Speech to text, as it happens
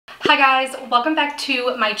Hi guys, welcome back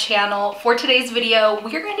to my channel. For today's video,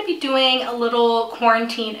 we're going to be doing a little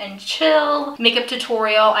quarantine and chill makeup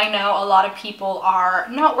tutorial. I know a lot of people are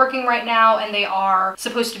not working right now and they are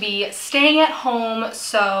supposed to be staying at home,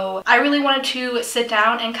 so I really wanted to sit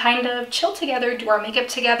down and kind of chill together, do our makeup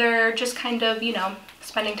together, just kind of, you know,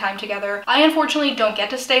 spending time together. I unfortunately don't get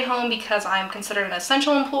to stay home because I'm considered an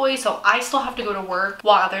essential employee, so I still have to go to work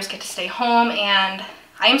while others get to stay home, and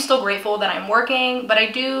I am still grateful that I'm working, but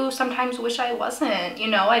I do sometimes wish I wasn't, you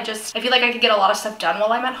know. I feel like I could get a lot of stuff done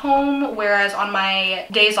while I'm at home, whereas on my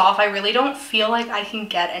days off, I really don't feel like I can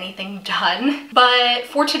get anything done. But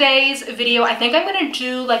for today's video, I think I'm gonna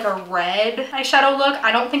do like a red eyeshadow look.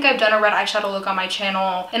 I don't think I've done a red eyeshadow look on my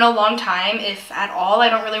channel in a long time, if at all. I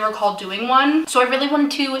don't really recall doing one. So I really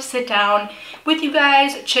wanted to sit down with you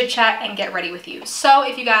guys, chit chat, and get ready with you. So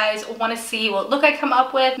if you guys wanna see what look I come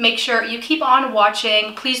up with, make sure you keep on watching.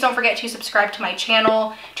 Please don't forget to subscribe to my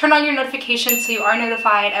channel, turn on your notifications so you are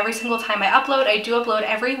notified every single time I upload. I do upload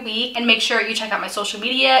every week, and make sure you check out my social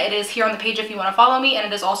media. It is here on the page if you want to follow me, and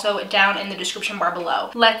it is also down in the description bar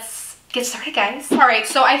below. Let's get started, guys. All right,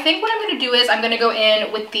 so I think what I'm gonna do is I'm gonna go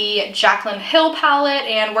in with the Jaclyn Hill palette,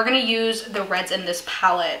 and we're gonna use the reds in this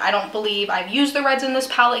palette. I don't believe I've used the reds in this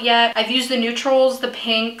palette yet. I've used the neutrals, the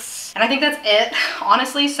pinks, and I think that's it,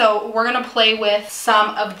 honestly. So we're gonna play with some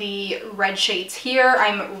of the red shades here.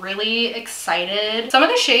 I'm really excited. Some of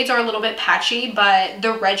the shades are a little bit patchy, but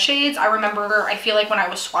the red shades, I remember, I feel like when I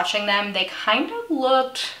was swatching them, they kind of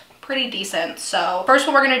looked pretty decent. So first,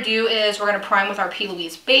 what we're gonna do is we're gonna prime with our P.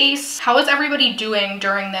 Louise base. How is everybody doing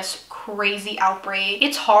during this crazy outbreak?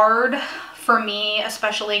 It's hard for me,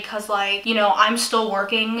 especially because, like, you know, I'm still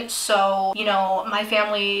working, so, you know, my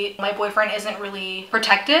family, my boyfriend isn't really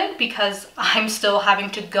protected because I'm still having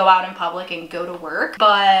to go out in public and go to work.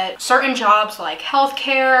 But certain jobs like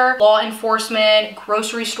healthcare, law enforcement,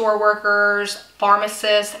 grocery store workers,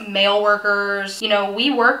 pharmacists, mail workers, you know, we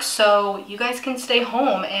work so you guys can stay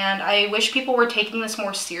home, and I wish people were taking this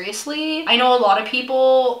more seriously. I know a lot of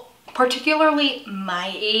people, particularly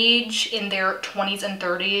my age, in their 20s and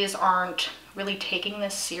 30s, aren't really taking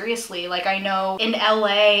this seriously. Like, I know in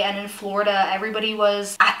LA and in Florida, everybody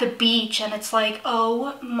was at the beach, and it's like,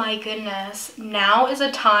 oh my goodness, now is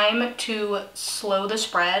a time to slow the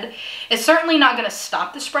spread. It's certainly not going to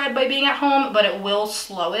stop the spread by being at home, but it will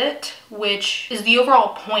slow it, which is the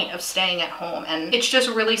overall point of staying at home. And it's just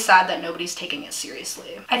really sad that nobody's taking it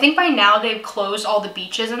seriously. I think by now they've closed all the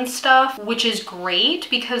beaches and stuff, which is great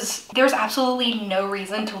because there's absolutely no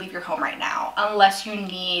reason to leave your home right now unless you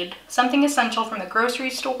need something essential from the grocery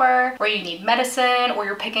store, or you need medicine, or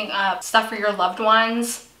you're picking up stuff for your loved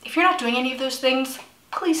ones. If you're not doing any of those things,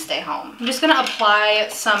 please stay home. I'm just gonna apply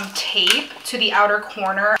some tape to the outer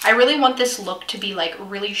corner. I really want this look to be like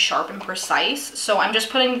really sharp and precise, so I'm just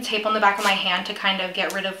putting the tape on the back of my hand to kind of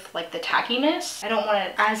get rid of like the tackiness. I don't want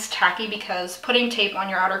it as tacky because putting tape on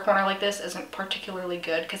your outer corner like this isn't particularly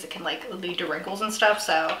good because it can like lead to wrinkles and stuff,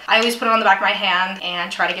 so I always put it on the back of my hand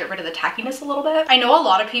and try to get rid of the tackiness a little bit. I know a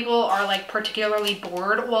lot of people are like particularly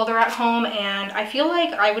bored while they're at home, and I feel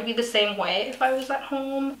like I would be the same way if I was at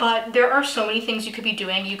home, but there are so many things you could be doing.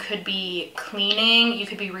 You could be cleaning, you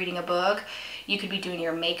could be reading a book, you could be doing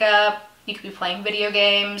your makeup, you could be playing video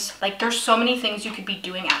games. Like, there's so many things you could be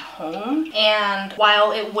doing at home, and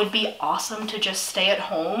while it would be awesome to just stay at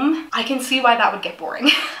home, I can see why that would get boring.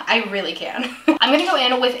 I really can. I'm gonna go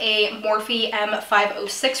in with a Morphe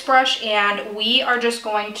M506 brush, and we are just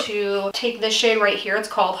going to take this shade right here. It's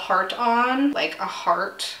called Heart On, like a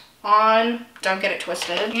heart on, don't get it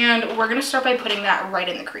twisted, and we're gonna start by putting that right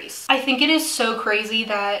in the crease. I think it is so crazy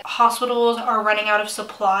that hospitals are running out of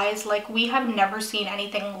supplies. Like, we have never seen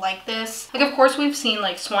anything like this. Like, of course we've seen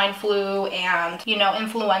like swine flu and, you know,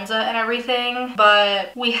 influenza and everything,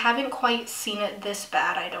 but we haven't quite seen it this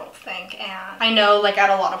bad, I don't think. And I know, like,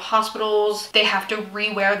 at a lot of hospitals they have to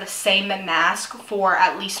re-wear the same mask for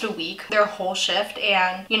at least a week, their whole shift,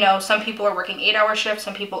 and, you know, some people are working 8-hour shifts,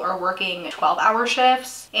 some people are working 12-hour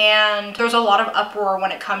shifts, and there's a lot of uproar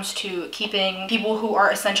when it comes to keeping people who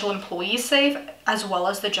are essential employees safe, as well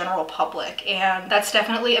as the general public. And that's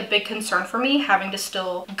definitely a big concern for me, having to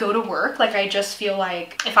still go to work. Like, I just feel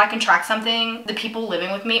like if I contract something, the people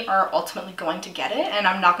living with me are ultimately going to get it, and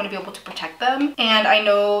I'm not going to be able to protect them. And I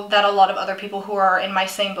know that a lot of other people who are in my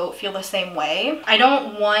same boat feel the same way. I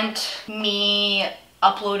don't want me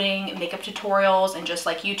uploading makeup tutorials and just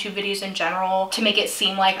like YouTube videos in general to make it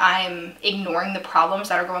seem like I'm ignoring the problems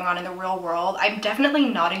that are going on in the real world. I'm definitely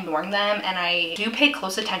not ignoring them, and I do pay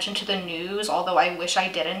close attention to the news, although I wish I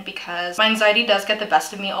didn't because my anxiety does get the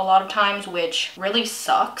best of me a lot of times, which really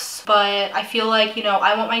sucks. But I feel like, you know,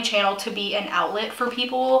 I want my channel to be an outlet for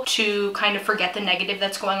people to kind of forget the negative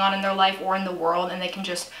that's going on in their life or in the world, and they can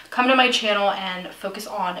just come to my channel and focus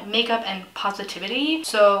on makeup and positivity.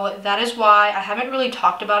 So that is why I haven't really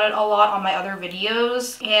talked about it a lot on my other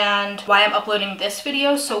videos, and why I'm uploading this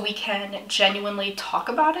video, so we can genuinely talk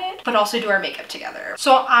about it but also do our makeup together.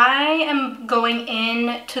 So I am going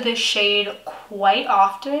in to this shade quite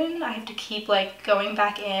often. I have to keep like going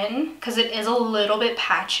back in because it is a little bit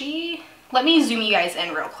patchy. Let me zoom you guys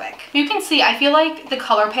in real quick. You can see, I feel like the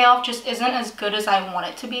color payoff just isn't as good as I want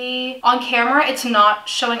it to be. On camera, it's not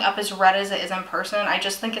showing up as red as it is in person. I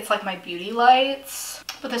just think it's like my beauty lights.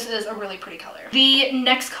 But this is a really pretty color. The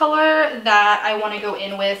next color that I want to go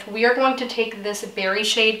in with, we are going to take this berry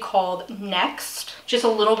shade called Next. Just a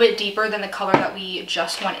little bit deeper than the color that we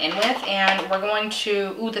just went in with, and we're going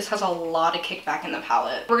to, ooh, this has a lot of kickback in the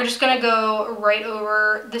palette. We're just gonna go right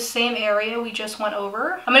over the same area we just went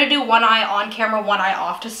over. I'm gonna do one eye on camera, one eye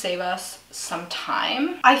off to save us some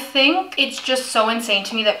time. I think it's just so insane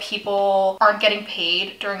to me that people aren't getting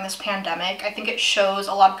paid during this pandemic. I think it shows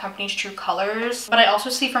a lot of companies' true colors, but I also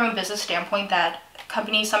see from a business standpoint that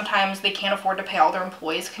companies sometimes they can't afford to pay all their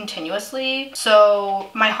employees continuously. So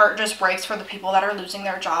my heart just breaks for the people that are losing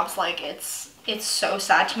their jobs. Like it's so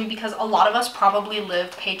sad to me because a lot of us probably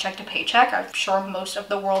live paycheck to paycheck. I'm sure most of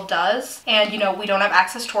the world does. And you know, we don't have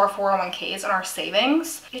access to our 401ks and our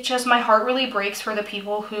savings. It just, my heart really breaks for the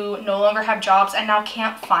people who no longer have jobs and now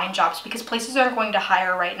can't find jobs because places aren't going to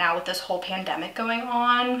hire right now with this whole pandemic going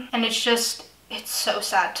on. And it's just, it's so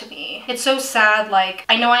sad to me. It's so sad. Like,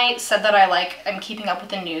 I know I said that I'm keeping up with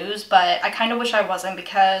the news, but I kind of wish I wasn't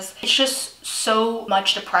because it's just so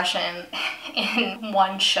much depression in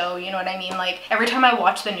one show, you know what I mean? Like, every time I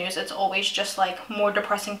watch the news, it's always just like more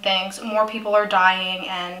depressing things, more people are dying,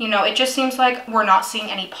 and you know, it just seems like we're not seeing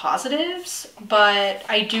any positives. But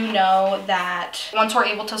I do know that once we're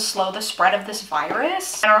able to slow the spread of this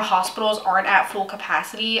virus and our hospitals aren't at full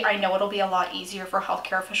capacity, I know it'll be a lot easier for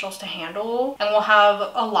healthcare officials to handle, and we'll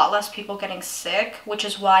have a lot less people getting sick, which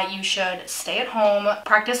is why you should stay at home,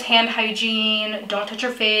 practice hand hygiene, don't touch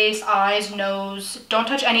your face, eyes, nose, don't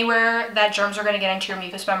touch anywhere that germs are going to get into your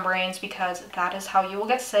mucous membranes because that is how you will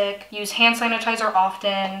get sick. Use hand sanitizer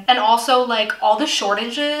often. And also, like, all the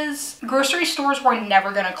shortages, grocery stores were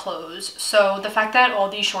never going to close. So the fact that all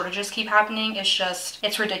these shortages keep happening is just,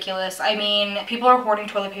 it's ridiculous. I mean, people are hoarding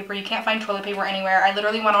toilet paper. You can't find toilet paper anywhere. I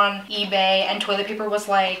literally went on eBay and toilet paper was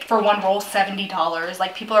like, for one roll, $70.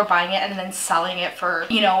 Like, people are buying it and then selling it for,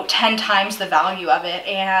 you know, 10 times the value of it.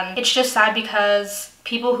 And it's just sad because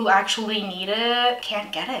people who actually need it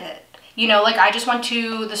can't get it. You know, like, I just went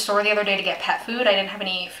to the store the other day to get pet food. I didn't have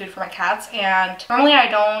any food for my cats, and normally I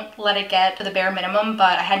don't let it get to the bare minimum,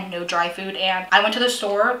 but I had no dry food, and I went to the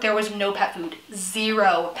store, there was no pet food,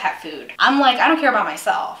 zero pet food. I'm like, I don't care about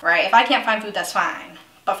myself, right? If I can't find food, that's fine.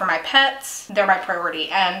 But for my pets, they're my priority.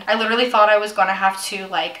 And I literally thought I was gonna have to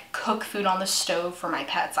like cook food on the stove for my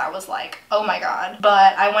pets. I was like, oh my God.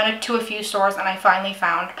 But I went to a few stores and I finally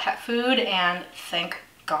found pet food, and thank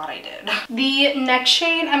God I did. The next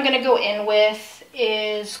shade I'm gonna go in with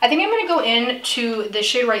is, I think I'm gonna go into this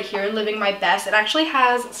shade right here, Living My Best. It actually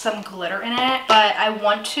has some glitter in it, but I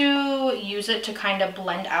want to use it to kind of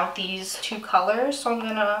blend out these two colors. So I'm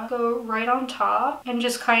gonna go right on top and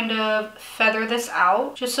just kind of feather this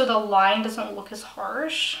out just so the line doesn't look as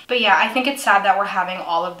harsh. But yeah, I think it's sad that we're having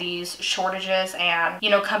all of these shortages and, you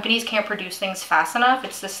know, companies can't produce things fast enough.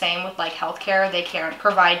 It's the same with like healthcare. They can't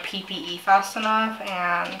provide PPE fast enough,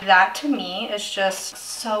 and that to me is just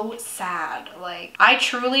so sad. Like, I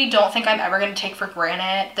truly don't think I'm ever going to take for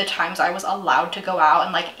granted the times I was allowed to go out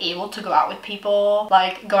and like able to go out with people,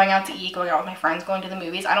 like going out to eat, going out with my friends, going to the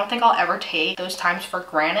movies. I don't think I'll ever take those times for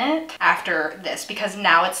granted after this, because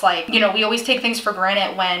now it's like, you know, we always take things for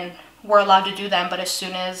granted when we're allowed to do them, but as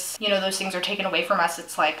soon as, you know, those things are taken away from us,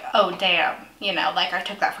 it's like, oh damn, you know, like I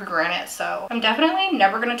took that for granted. So I'm definitely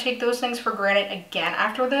never gonna take those things for granted again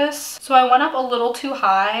after this. So I went up a little too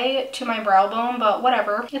high to my brow bone, but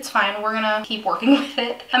whatever, it's fine. We're gonna keep working with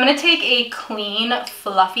it. I'm gonna take a clean,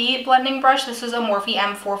 fluffy blending brush. This is a Morphe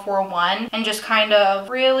M441, and just kind of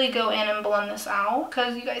really go in and blend this out,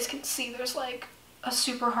 because you guys can see there's like a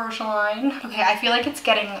super harsh line. Okay, I feel like it's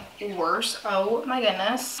getting worse. Oh my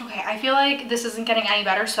goodness. Okay, I feel like this isn't getting any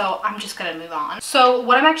better, so I'm just gonna move on. So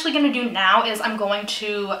what I'm actually gonna do now is I'm going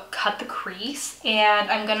to cut the crease,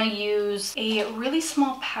 and I'm gonna use a really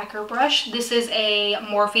small packer brush. This is a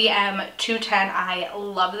Morphe M210. I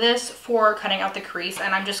love this for cutting out the crease,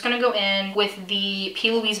 and I'm just gonna go in with the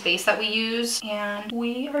P. Louise base that we use, and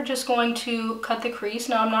we are just going to cut the crease.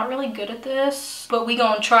 Now, I'm not really good at this, but we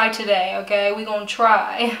gonna try today, okay? We gonna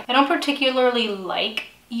try. I don't particularly like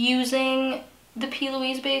using the P.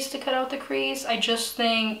 Louise base to cut out the crease. I just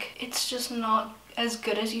think it's just not as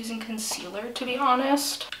good as using concealer, to be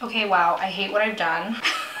honest. Okay, wow, I hate what I've done.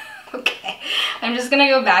 Okay, I'm just gonna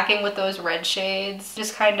go back in with those red shades,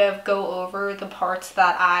 just kind of go over the parts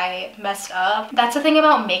that I messed up. That's the thing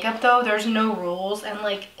about makeup though, there's no rules, and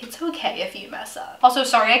like, it's okay if you mess up. Also,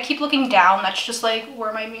 sorry, I keep looking down, that's just like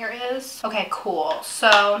where my mirror is. Okay, cool. So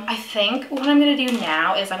I think what I'm gonna do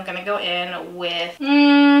now is I'm gonna go in with,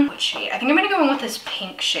 what shade? I think I'm gonna go in with this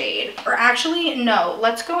pink shade. Or actually, no,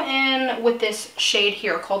 let's go in with this shade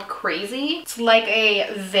here called Crazy. It's like a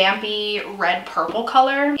vampy red purple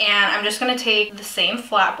color, and I'm just gonna take the same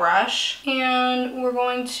flat brush and we're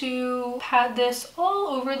going to pat this all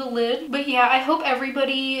over the lid. But yeah, I hope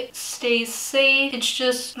everybody stays safe. It's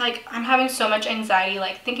just like, I'm having so much anxiety,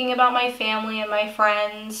 like thinking about my family and my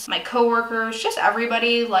friends, my coworkers, just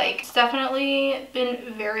everybody. Like, it's definitely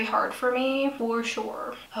been very hard for me, for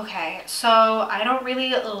sure. Okay, so I don't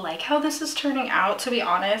really like how this is turning out, to be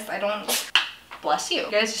honest. I don't... Bless you. You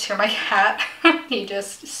guys just hear my cat. He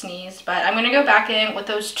just sneezed. But I'm gonna go back in with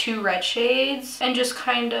those two red shades and just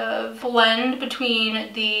kind of blend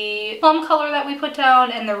between the plum color that we put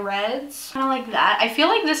down and the reds. Kind of like that. I feel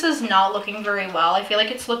like this is not looking very well. I feel like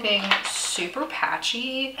it's looking super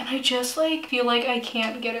patchy, and I just like feel like I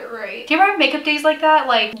can't get it right. Do you ever have makeup days like that?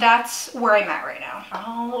 Like, that's where I'm at right now.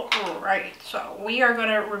 All right, so we are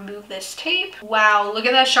gonna remove this tape. Wow, look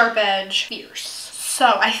at that sharp edge. Fierce.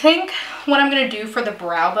 So I think what I'm gonna do for the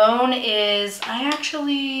brow bone is I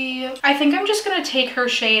think I'm just gonna take her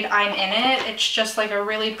shade I'm In It. It's just like a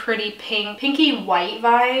really pretty pink, pinky white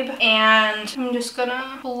vibe. And I'm just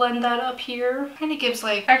gonna blend that up here. Kind of gives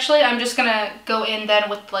like, actually I'm just gonna go in then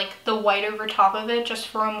with like the white over top of it just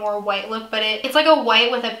for a more white look. But it's like a white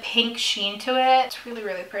with a pink sheen to it. It's really,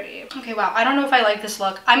 really pretty. Okay, wow, I don't know if I like this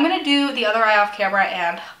look. I'm gonna do the other eye off camera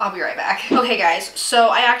and I'll be right back. Okay guys, so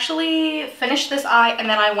I actually finished this eye, and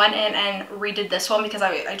then I went in and redid this one because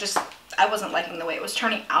I wasn't liking the way it was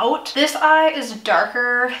turning out. This eye is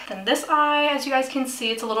darker than this eye. As you guys can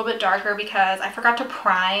see, it's a little bit darker because I forgot to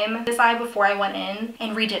prime this eye before I went in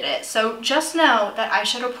and redid it. So just know that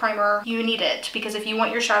eyeshadow primer, you need it, because if you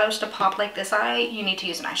want your shadows to pop like this eye, you need to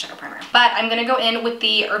use an eyeshadow primer. But I'm gonna go in with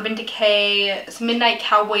the Urban Decay Midnight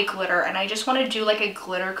Cowboy Glitter, and I just want to do like a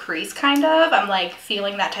glitter crease kind of. I'm like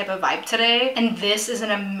feeling that type of vibe today, and this is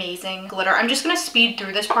an amazing glitter. I'm just gonna speed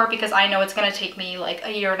through this part because I know it's gonna take me like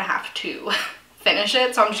 1.5 years to finish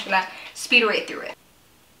it, so I'm just gonna speed right through it.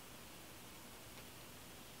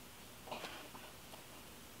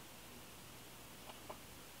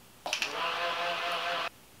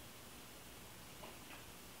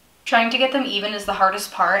 Trying to get them even is the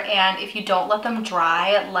hardest part, and if you don't let them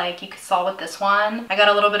dry, like you saw with this one, I got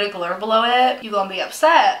a little bit of glitter below it, you're gonna be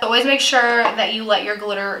upset. So always make sure that you let your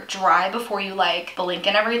glitter dry before you like blink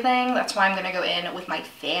and everything. That's why I'm gonna go in with my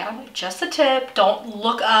fan. Just a tip, don't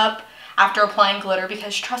look up after applying glitter,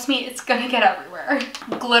 because trust me, it's gonna get everywhere.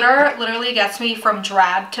 Glitter literally gets me from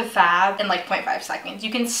drab to fab in like 0.5 seconds.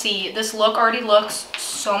 You can see this look already looks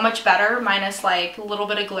so much better, minus like a little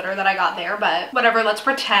bit of glitter that I got there, but whatever, let's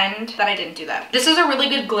pretend that I didn't do that. This is a really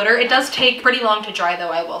good glitter. It does take pretty long to dry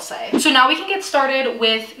though, I will say. So now we can get started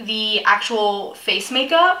with the actual face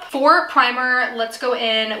makeup. For primer, let's go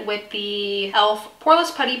in with the e.l.f.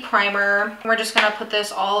 Poreless Putty Primer. We're just gonna put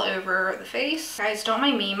this all over the face. Guys, don't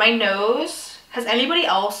mind me. My nose, has anybody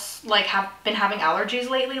else like been having allergies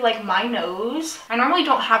lately? Like my nose, I normally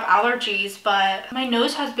don't have allergies, but my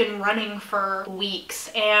nose has been running for weeks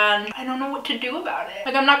and I don't know what to do about it.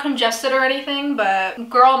 Like, I'm not congested or anything, but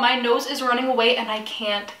girl, my nose is running away and I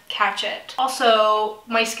can't catch it. Also,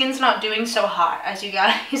 my skin's not doing so hot, as you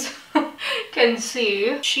guys can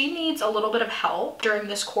see. She needs a little bit of help during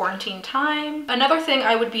this quarantine time. Another thing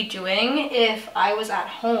I would be doing if I was at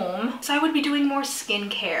home is I would be doing more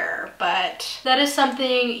skincare, but that is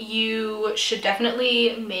something you should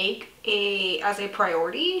definitely make as a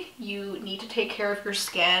priority. You need to take care of your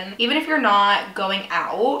skin. Even if you're not going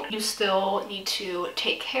out, you still need to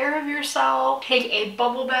take care of yourself. Take a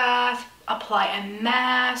bubble bath, apply a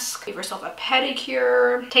mask, give yourself a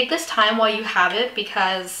pedicure. Take this time while you have it,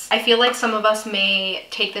 because I feel like some of us may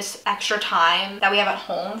take this extra time that we have at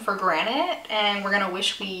home for granted, and we're gonna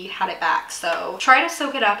wish we had it back. So try to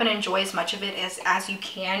soak it up and enjoy as much of it as you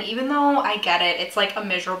can, even though I get it, it's like a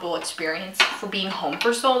miserable experience for being home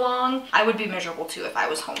for so long. I would be miserable too if I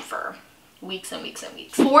was home for weeks and weeks and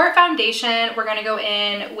weeks. For foundation, we're gonna go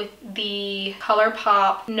in with the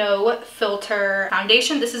ColourPop No Filter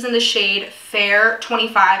foundation. This is in the shade Fair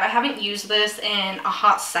 25. I haven't used this in a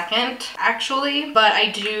hot second actually, but I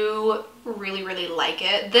do really like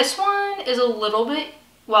it. This one is a little bit,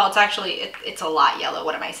 well, it's actually, it's a lot yellow.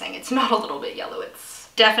 What am I saying? It's not a little bit yellow, it's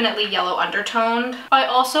definitely yellow undertoned. I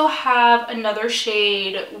also have another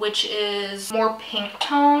shade which is more pink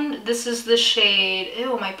toned. This is the shade,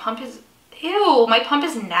 ew, my pump is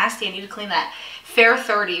nasty. I need to clean that. Fair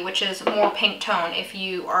 30, which is more pink tone. If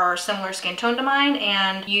you are similar skin tone to mine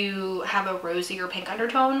and you have a rosy or pink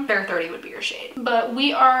undertone, Fair 30 would be your shade. But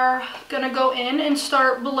we are gonna go in and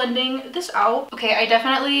start blending this out. Okay, I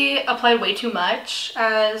definitely applied way too much,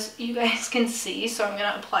 as you guys can see, so I'm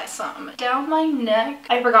gonna apply some down my neck.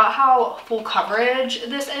 I forgot how full coverage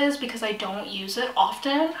this is because I don't use it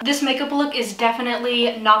often. This makeup look is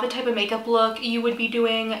definitely not the type of makeup look you would be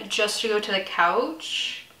doing just to go to the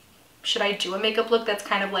couch. Should I do a makeup look that's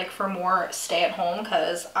kind of like for more stay at home?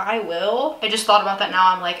 Because I will. I just thought about that now.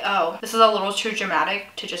 I'm like, oh, this is a little too dramatic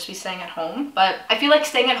to just be staying at home. But I feel like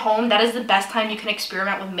staying at home, that is the best time you can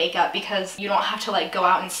experiment with makeup, because you don't have to like go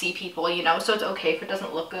out and see people, you know? So it's okay if it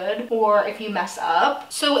doesn't look good or if you mess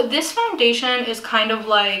up. So this foundation is kind of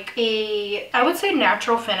like a, I would say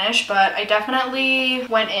natural finish, but I definitely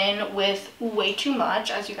went in with way too much,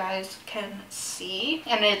 as you guys can see.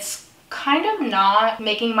 And it's kind of not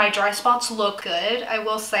making my dry spots look good. I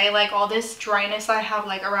will say, like, all this dryness I have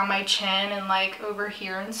like around my chin and like over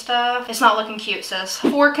here and stuff, it's not looking cute, sis.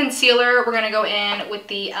 For concealer, we're gonna go in with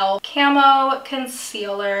the e.l.f. Camo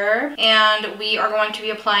Concealer, and we are going to be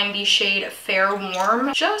applying the shade Fair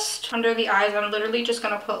Warm just under the eyes. I'm literally just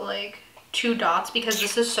gonna put like 2 dots because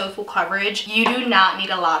this is so full coverage. You do not need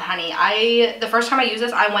a lot, honey. The first time I used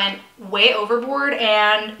this, I went way overboard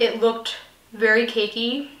and it looked very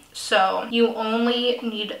cakey. So you only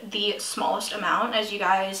need the smallest amount, as you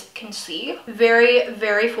guys can see.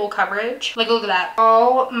 Very full coverage. Like, look at that.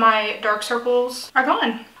 All my dark circles are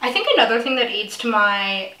gone. I think another thing that aids to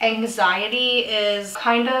my anxiety is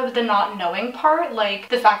kind of the not knowing part. Like,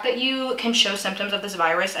 the fact that you can show symptoms of this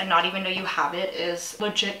virus and not even know you have it is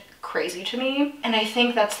legit crazy to me. And I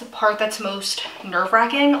think that's the part that's most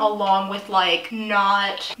nerve-wracking, along with like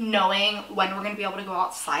not knowing when we're gonna be able to go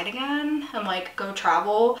outside again and like go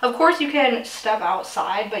travel. Of course you can step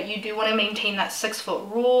outside, but you do want to maintain that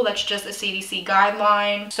 6-foot rule. That's just a CDC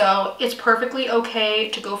guideline. So it's perfectly okay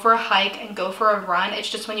to go for a hike and go for a run.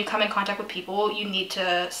 It's just when you come in contact with people, you need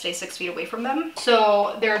to stay 6 feet away from them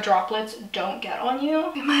so their droplets don't get on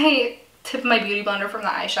you. My tip my beauty blender from the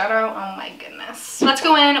eyeshadow. Oh my goodness. Let's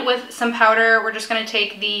go in with some powder. We're just gonna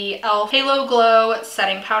take the e.l.f. Halo Glow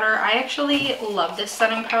setting powder. I actually love this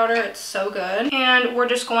setting powder. It's so good. And we're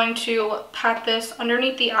just going to pat this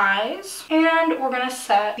underneath the eyes, and we're gonna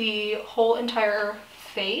set the whole entire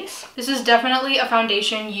face. This is definitely a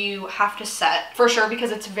foundation you have to set for sure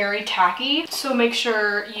because it's very tacky, so make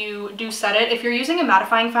sure you do set it. If you're using a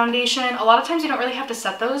mattifying foundation, a lot of times you don't really have to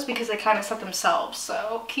set those because they kind of set themselves,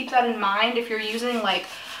 so keep that in mind. If you're using like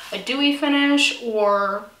a dewy finish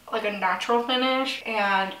or like a natural finish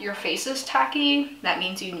and your face is tacky, that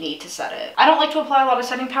means you need to set it. I don't like to apply a lot of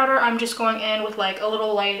setting powder. I'm just going in with like a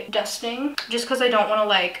little light dusting just because I don't want to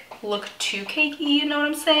like look too cakey, you know what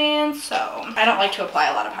I'm saying? So I don't like to apply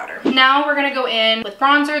a lot of powder. Now we're gonna go in with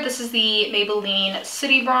bronzer. This is the Maybelline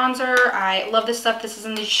City Bronzer. I love this stuff. This is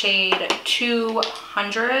in the shade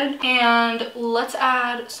 200. And let's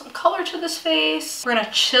add some color to this face. We're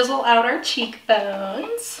gonna chisel out our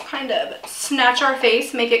cheekbones, kind of snatch our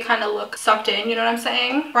face, make it kind of look sucked in, you know what I'm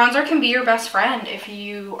saying? Bronzer can be your best friend if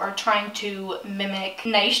you are trying to mimic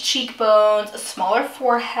nice cheekbones, a smaller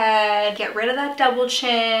forehead, get rid of that double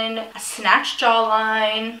chin, a snatched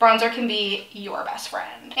jawline. Bronzer can be your best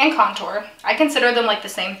friend. And contour. I consider them like the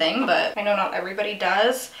same thing, but I know not everybody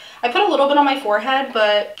does. I put a little bit on my forehead,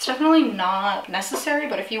 but it's definitely not necessary.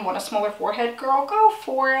 But if you want a smaller forehead, girl, go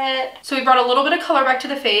for it. So we brought a little bit of color back to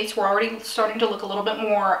the face. We're already starting to look a little bit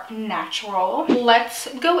more natural.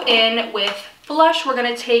 Let's go in with blush. We're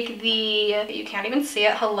gonna take the, you can't even see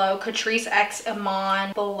it, hello, Catrice X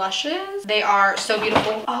Iman blushes. They are so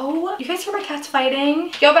beautiful. Oh, you guys hear my cats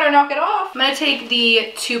fighting? Y'all better knock it off. I'm gonna take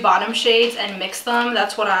the 2 bottom shades and mix them.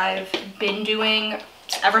 That's what I've been doing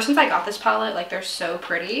Ever since I got this palette, like, they're so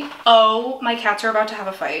pretty. Oh, my cats are about to have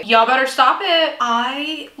a fight. Y'all better stop it.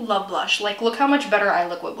 I love blush. Like, look how much better I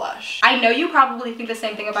look with blush. I know you probably think the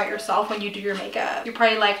same thing about yourself when you do your makeup. You're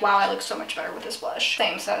probably like, wow, I look so much better with this blush.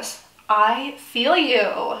 Same, sis. I feel you.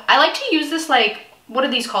 I like to use this, like, what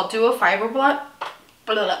are these called? Duo fiber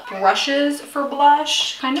brushes for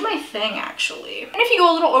blush. Kind of my thing, actually. And if you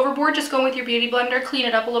go a little overboard, just go with your beauty blender, clean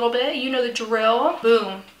it up a little bit. You know the drill.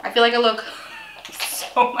 Boom. I feel like I look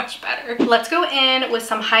so much better. Let's go in with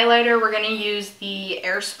some highlighter. We're gonna use the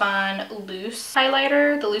Airspun loose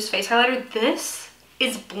highlighter, the loose face highlighter. This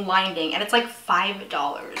is blinding and it's like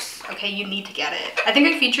 $5. Okay, you need to get it. I think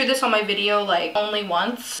I featured this on my video like only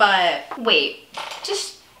once, but wait,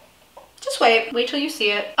 just wait till you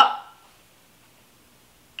see it. Oh,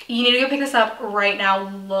 you need to go pick this up right now.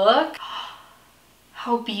 Look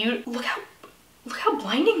how beautiful, look how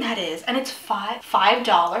blinding that is. And it's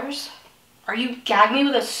 $5. Are you gagging me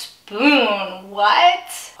with a spoon?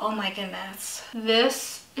 What? Oh my goodness.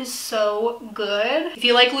 This is so good. If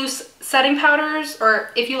you like loose setting powders, or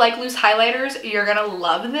if you like loose highlighters, you're gonna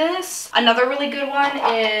love this. Another really good one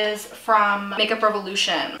is from Makeup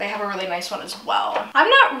Revolution. They have a really nice one as well. I'm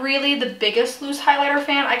not really the biggest loose highlighter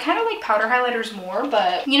fan. I kind of like powder highlighters more,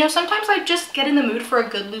 but you know, sometimes I just get in the mood for a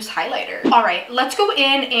good loose highlighter. All right, let's go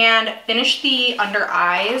in and finish the under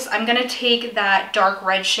eyes. I'm gonna take that dark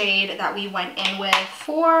red shade that we went in with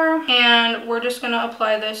before, and we're just gonna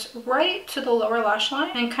apply this right to the lower lash line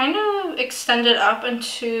and kind of extend it up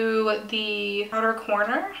into the outer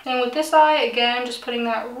corner. And with this eye, again, just putting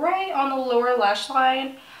that right on the lower lash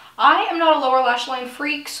line. I am not a lower lash line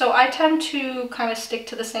freak, so I tend to kind of stick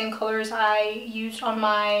to the same colors I used on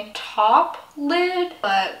my top lid.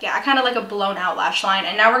 But yeah, I kind of like a blown out lash line.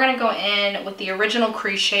 And now we're going to go in with the original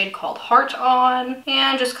crease shade called Heart On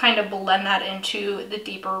and just kind of blend that into the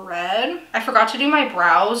deeper red. I forgot to do my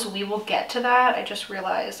brows. We will get to that. I just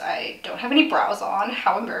realized I don't have any brows on.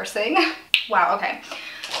 How embarrassing. Wow, okay.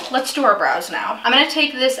 Let's do our brows now. I'm going to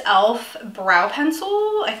take this e.l.f. brow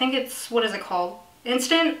pencil. I think it's, what is it called?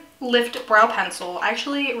 Instant Lift Brow Pencil. I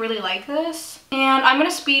actually really like this. And I'm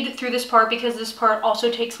gonna speed through this part because this part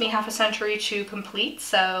also takes me half a century to complete.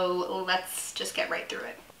 So let's just get right through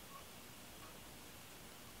it.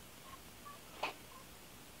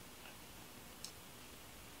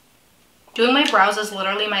 Doing my brows is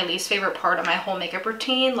literally my least favorite part of my whole makeup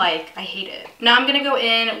routine. Like, I hate it. Now I'm gonna go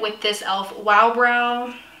in with this e.l.f. Wow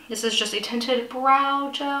Brow. This is just a tinted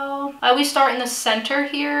brow gel. I always start in the center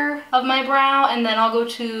here of my brow and then I'll go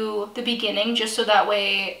to the beginning just so that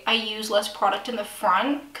way I use less product in the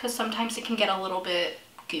front, because sometimes it can get a little bit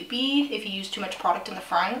goopy if you use too much product in the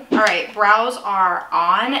front. All right, brows are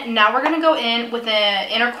on. Now we're gonna go in with an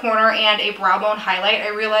inner corner and a brow bone highlight.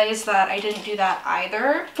 I realized that I didn't do that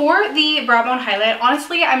either. For the brow bone highlight,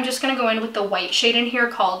 honestly, I'm just gonna go in with the white shade in here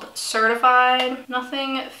called Certified.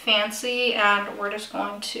 Nothing fancy, and we're just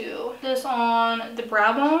going to put this on the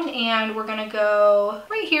brow bone and we're gonna go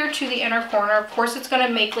right here to the inner corner. Of course, it's gonna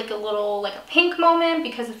make like a little, like a pink moment,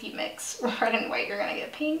 because if you mix red and white, you're gonna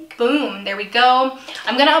get pink. Boom, there we go.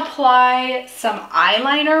 I'm gonna apply some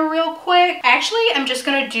eyeliner real quick. Actually, I'm just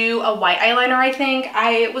gonna do a white eyeliner, I think.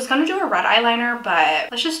 I was gonna do a red eyeliner,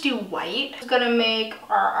 but let's just do white. It's gonna make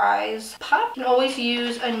our eyes pop. You can always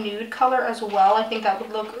use a nude color as well. I think that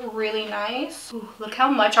would look really nice. Ooh, look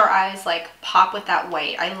how much our eyes like pop with that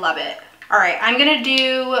white. I love it. All right, I'm gonna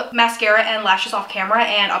do mascara and lashes off camera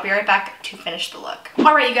and I'll be right back to finish the look.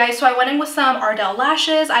 All right, you guys, so I went in with some Ardell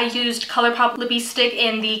lashes. I used ColourPop Lippy Stick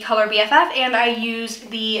in the color BFF and I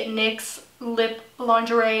used the NYX Lip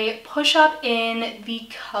Lingerie Push Up in the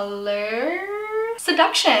color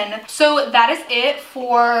Seduction. So that is it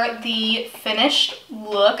for the finished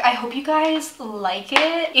look. I hope you guys like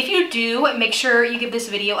it. If you do, make sure you give this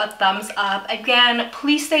video a thumbs up. Again,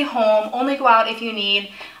 please stay home. Only go out if you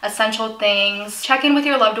need essential things. Check in with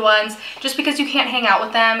your loved ones. Just because you can't hang out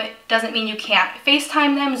with them doesn't mean you can't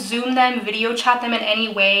FaceTime them, Zoom them, video chat them in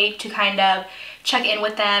any way to kind of check in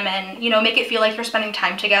with them and, you know, make it feel like you're spending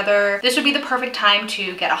time together. This would be the perfect time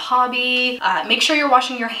to get a hobby. Make sure you're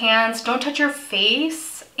washing your hands. Don't touch your face.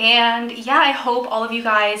 And yeah, I hope all of you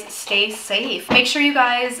guys stay safe. Make sure you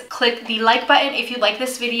guys click the like button if you like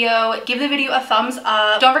this video. Give the video a thumbs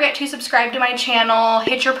up. Don't forget to subscribe to my channel.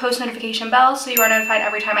 Hit your post notification bell so you are notified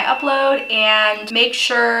every time I upload. And make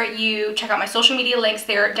sure you check out my social media links.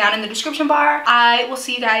 They're down in the description bar. I will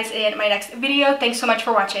see you guys in my next video. Thanks so much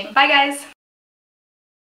for watching. Bye, guys.